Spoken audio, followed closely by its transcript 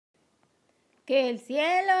Que el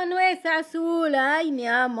cielo no es azul, ay mi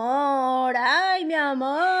amor, ay mi amor,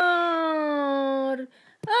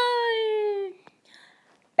 ay.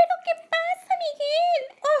 ¿Pero qué pasa, Miguel?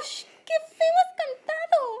 ¡Ush! ¡Qué feo has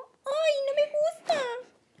cantado! ¡Ay, no me gusta!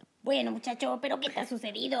 Bueno, muchacho, ¿pero qué te ha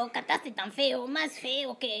sucedido? Cantaste tan feo, más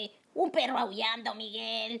feo que un perro aullando,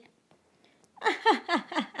 Miguel.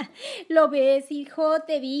 ¿Lo ves, hijo?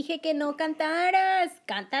 Te dije que no cantaras.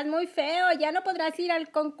 Cantas muy feo, ya no podrás ir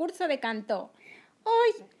al concurso de canto.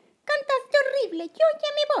 ¡Ay, cantaste horrible! Yo ya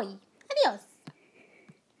me voy. Adiós.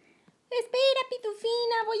 Espera,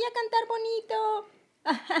 Pitufina, voy a cantar bonito.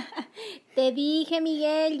 Te dije,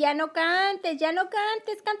 Miguel, ya no cantes,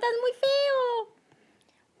 cantas muy feo.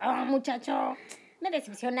 Oh, muchacho, me he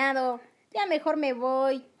decepcionado. Ya mejor me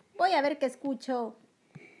voy. Voy a ver qué escucho.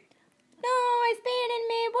 No,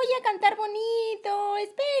 espérenme, voy a cantar bonito.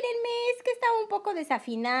 Espérenme, es que estaba un poco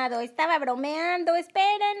desafinado. Estaba bromeando.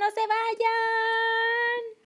 Esperen, no se vayan.